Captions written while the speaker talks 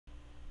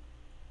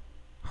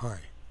Hi,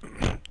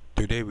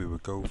 today we will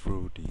go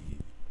through the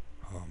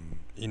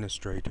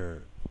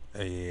Illustrator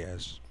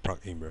AAS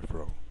plugin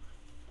referral.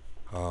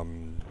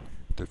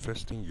 The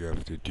first thing you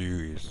have to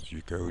do is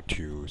you go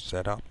to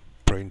Setup,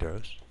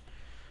 Printers.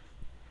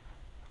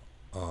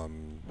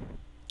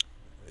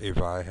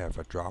 If I have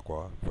a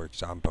Jaguar, for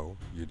example,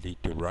 you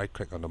need to right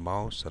click on the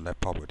mouse,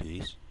 select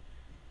Properties,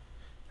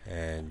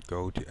 and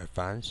go to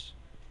Advanced,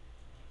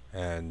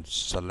 and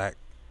select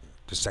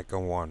the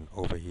second one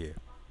over here.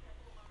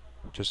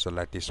 Just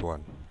select this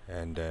one,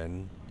 and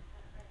then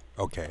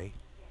OK.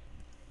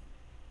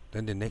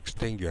 Then the next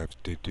thing you have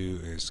to do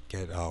is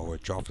get our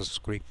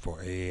JavaScript for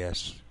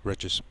AAS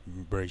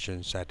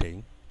registration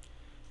setting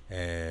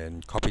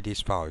and copy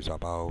this file. It's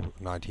about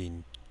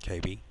 19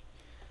 KB.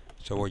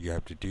 So what you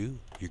have to do,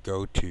 you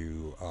go to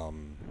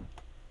you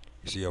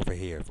see over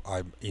here,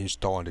 I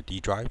install on the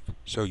D drive,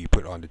 so you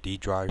put on the D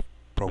drive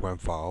program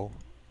file.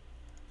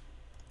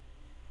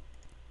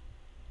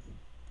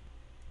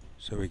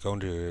 So we go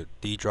to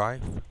D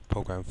drive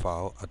program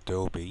file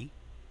Adobe,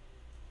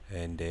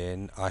 and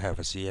then I have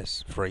a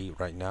CS3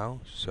 right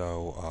now,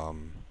 so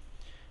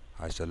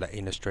I select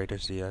Illustrator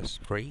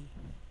CS3.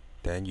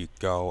 Then you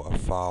go a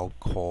file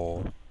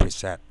called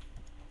preset,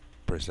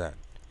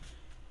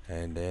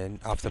 and then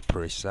after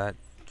preset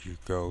you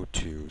go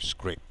to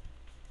script.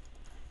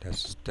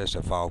 There's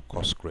a file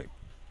called script,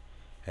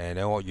 and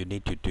then what you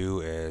need to do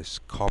is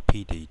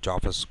copy the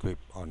JavaScript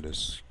on the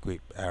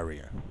script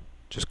area.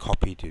 Just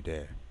copy to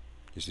there.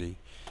 You see.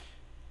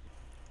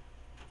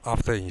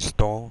 After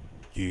install,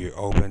 you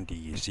open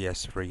the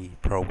CS3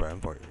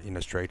 program for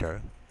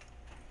Illustrator.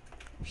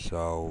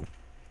 So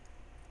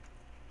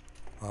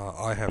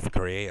I have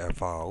created a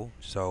file,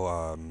 so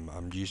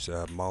I'm using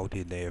a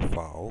multi-layer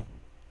file.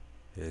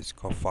 It's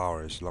called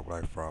flowers, look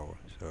like flower.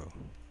 So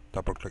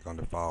double click on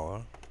the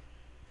flower,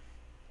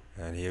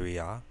 and here we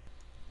are.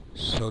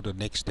 So the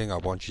next thing I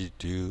want you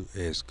to do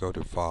is go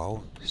to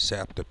File, set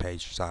up the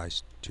page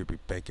size to be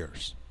bigger.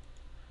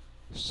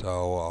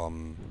 So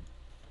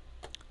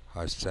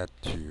I set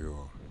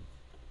to,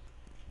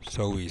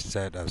 so we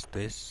set as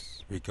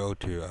this. We go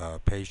to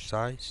page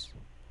size,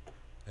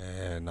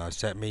 and I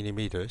set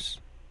millimeters.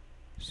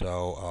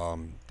 So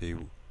the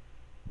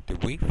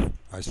width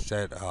I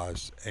set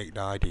as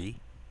 890,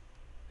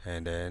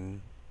 and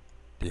then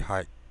the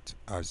height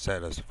I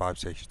set as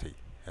 560,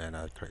 and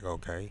I click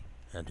OK,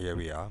 and here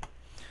we are.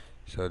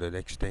 So the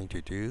next thing to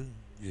do,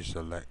 you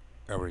select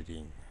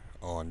everything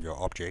on your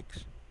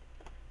objects,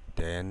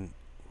 then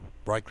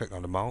right click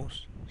on the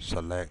mouse,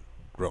 select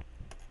group.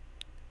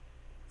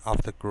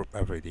 After group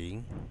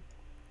everything,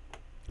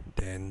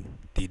 then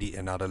delete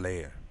another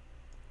layer.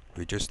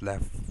 We just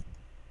left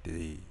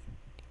the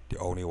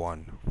only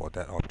one for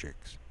that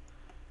object.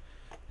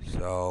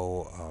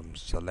 So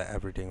select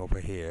everything over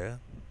here,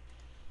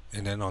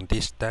 and then on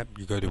this step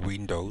you go to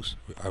Windows.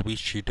 I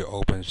wish you to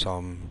open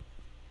some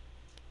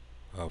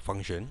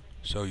function,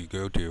 so you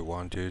go to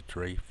 1, 2,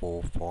 3,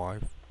 4,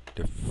 5,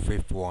 the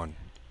fifth one,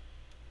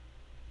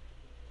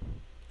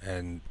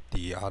 and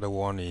the other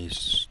one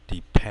is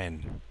the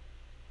pen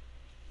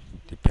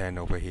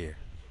over here.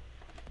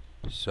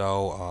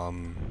 So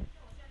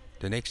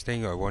the next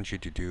thing I want you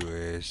to do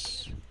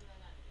is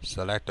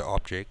select the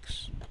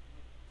objects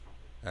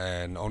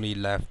and only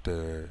left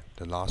the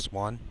last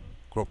one,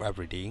 group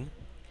everything,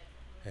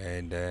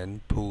 and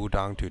then pull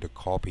down to the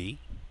copy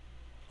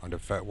on the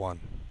third one.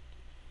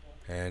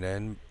 And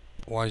then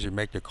once you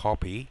make the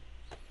copy,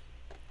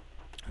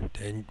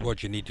 then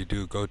what you need to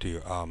do, go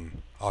to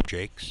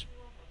objects,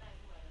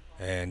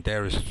 and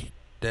there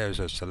is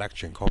a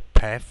selection called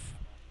path,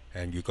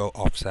 and you go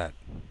offset.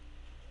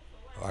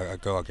 I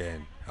go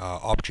again,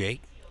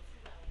 object,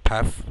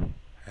 path,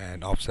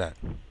 and offset.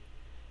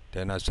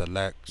 Then I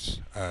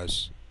select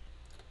as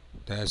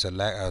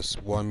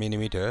 1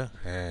 millimeter,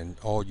 and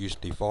all use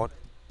default.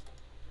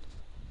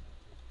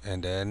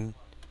 And then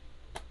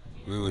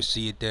we will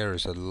see there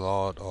is a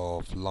lot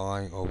of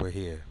line over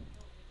here,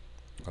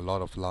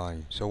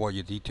 so what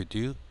you need to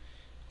do,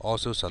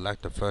 also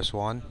select the first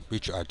one,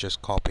 which I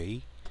just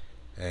copied,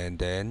 and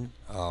then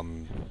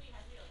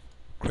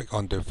click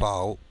on the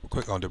file,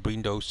 click on the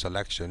Windows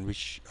selection,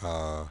 which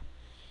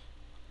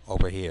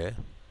over here,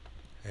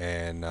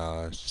 and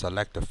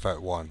select the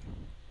third one.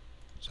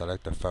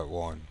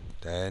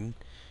 Then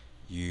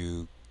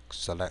you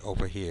select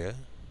over here.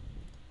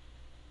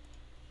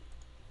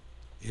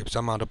 If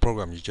some other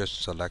program, you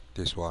just select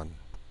this one,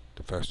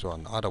 the first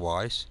one.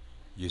 Otherwise,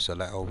 you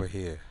select over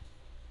here.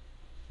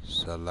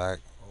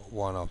 Select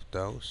one of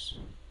those,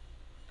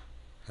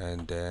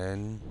 and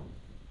then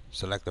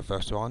select the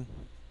first one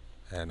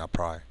and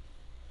apply.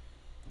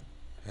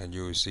 And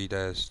you will see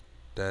there's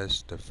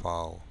the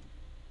file.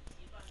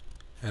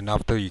 And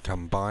after you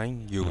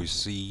combine, you will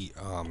see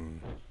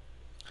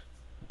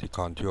the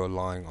contour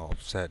line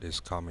offset is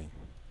coming.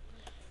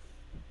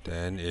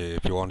 Then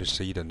if you want to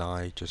see the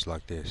line, just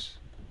like this.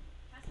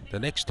 The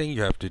next thing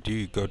you have to do,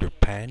 you go to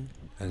pen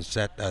and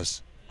set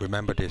as,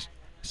 remember this,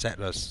 set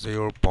as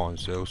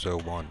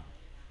 0.001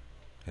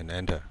 and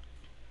enter.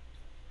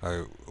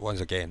 Once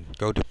again,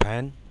 go to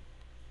pen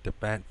the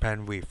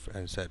pen width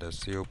and set as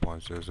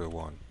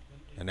 0.001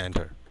 and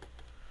enter.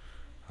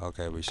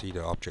 Okay, we see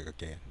the object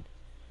again.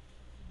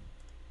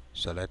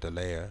 Select the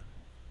layer,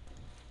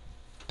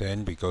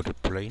 then we go to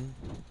plane.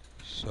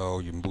 So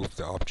you move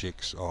the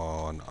objects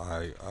on.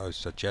 I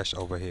suggest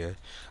over here.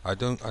 I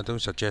don't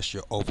suggest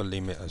you over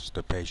limit as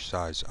the page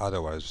size.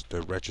 Otherwise,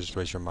 the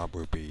registration mark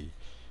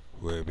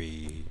will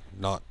be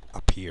not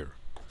appear.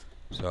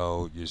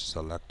 So you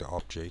select the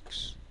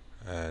objects,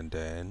 and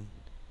then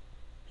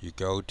you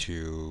go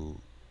to,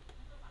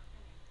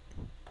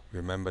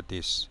 remember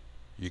this.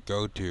 You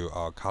go to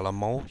color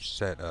mode,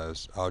 set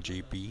as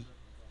RGB.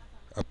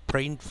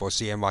 Print for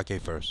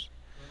CMYK first.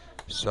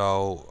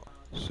 So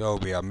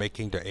we are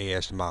making the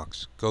AS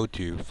marks. Go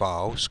to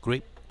File,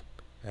 Script,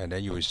 and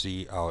then you will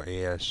see our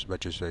AS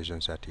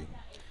registration setting.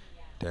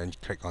 Then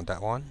click on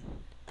that one.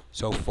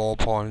 So 4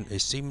 point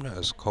is similar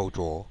as code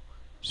draw.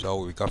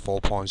 So we got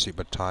 4 point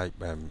zipper type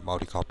and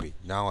multi-copy.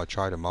 Now I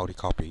try the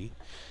multi-copy.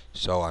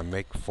 So I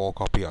make 4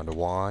 copy on the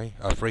Y,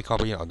 3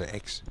 copy on the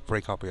X,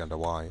 3 copy on the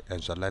Y,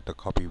 and select the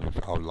copy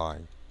with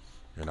outline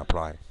and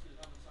apply.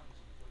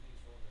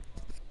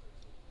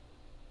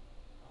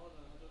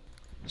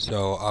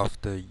 So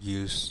after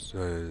use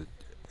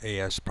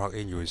AS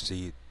plugin, you will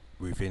see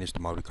we finished the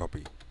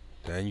multi-copy.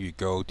 Then you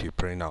go to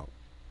print out.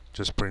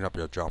 Just print up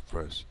your job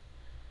first.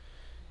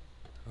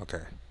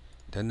 Okay.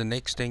 Then the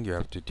next thing you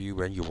have to do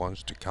when you want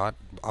to cut,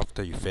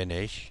 after you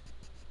finish,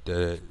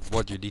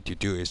 what you need to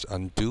do is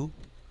undo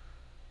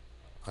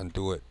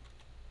it,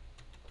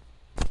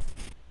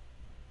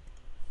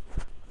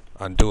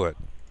 undo it.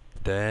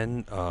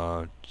 Then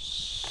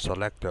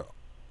select the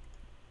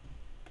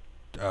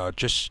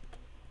just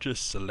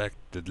select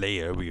the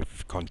layer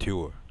with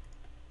contour.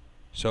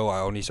 So I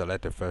only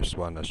select the first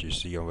one, as you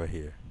see over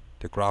here.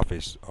 The graph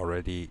is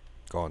already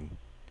gone.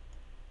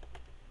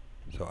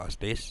 So as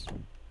this,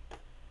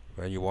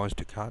 when you want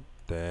to cut,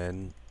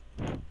 then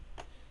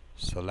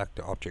select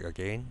the object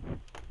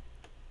again,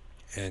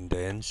 and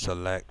then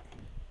select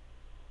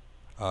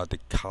the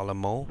color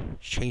mode.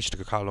 Change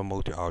the color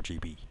mode to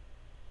RGB.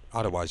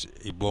 Otherwise,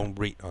 it won't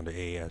read on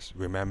the AS.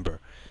 Remember,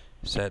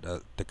 set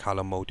the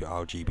color mode to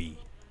RGB.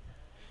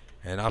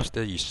 And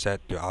after you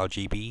set the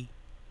RGB,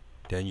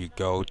 then you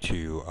go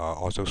to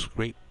also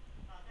script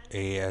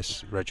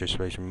AS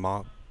registration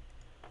mark.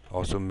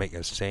 Also make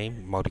a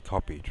same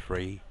multi-copy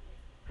 3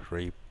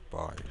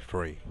 by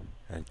 3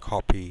 and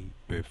copy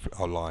with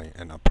outline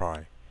and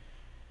apply.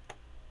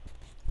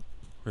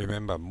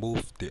 Remember,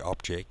 move the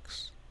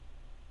objects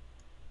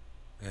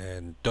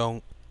and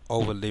don't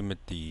over limit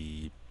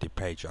the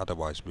page,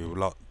 otherwise we will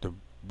not, the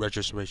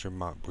registration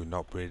mark will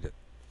not read it.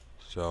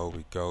 So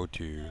we go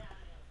to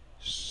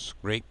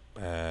script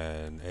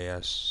and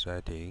AS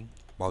setting,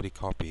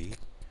 multi-copy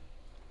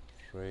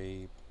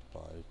 3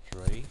 by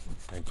 3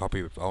 and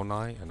copy with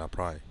outline and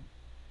apply.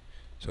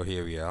 So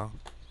here we are.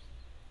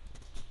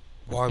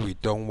 Why we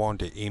don't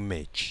want the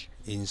image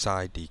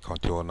inside the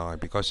contour line?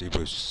 Because it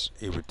will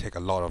take a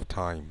lot of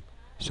time.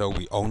 So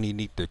we only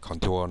need the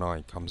contour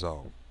line comes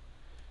out.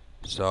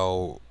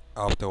 So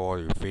after all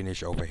you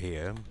finish over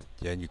here,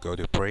 then you go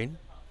to print,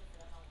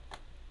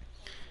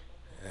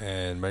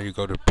 and when you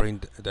go to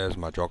print, there's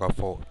my Jogger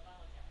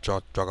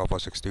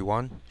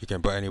 461. You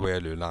can put anywhere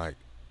you like.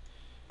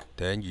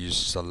 Then you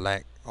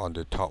select on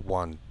the top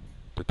one.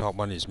 The top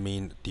one is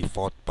mean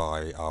default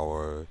by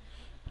our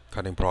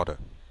cutting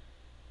product,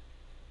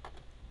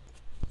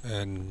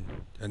 and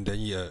then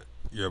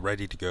you're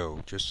ready to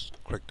go. Just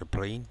click the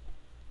plane,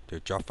 the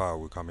job file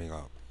will coming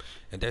up.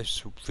 And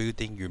there's a few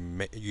things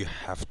you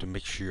have to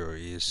make sure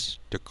is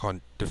the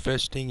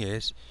first thing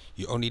is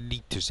you only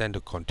need to send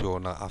the contour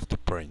line after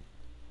print.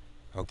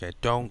 Okay,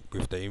 don't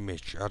with the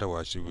image,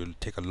 otherwise it will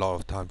take a lot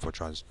of time for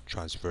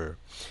transfer.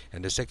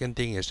 And the second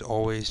thing is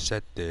always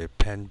set the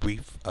pen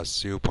width as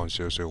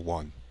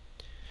 0.001.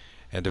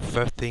 And the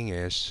third thing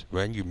is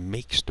when you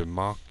mix the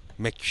mark,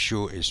 make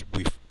sure it's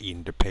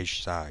within the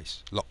page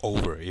size, not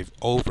over. If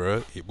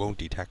over, it won't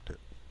detect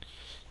it.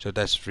 So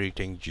that's 3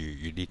 things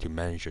you need to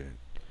mention.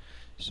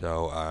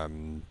 So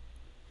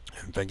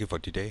thank you for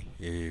today.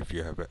 If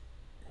you have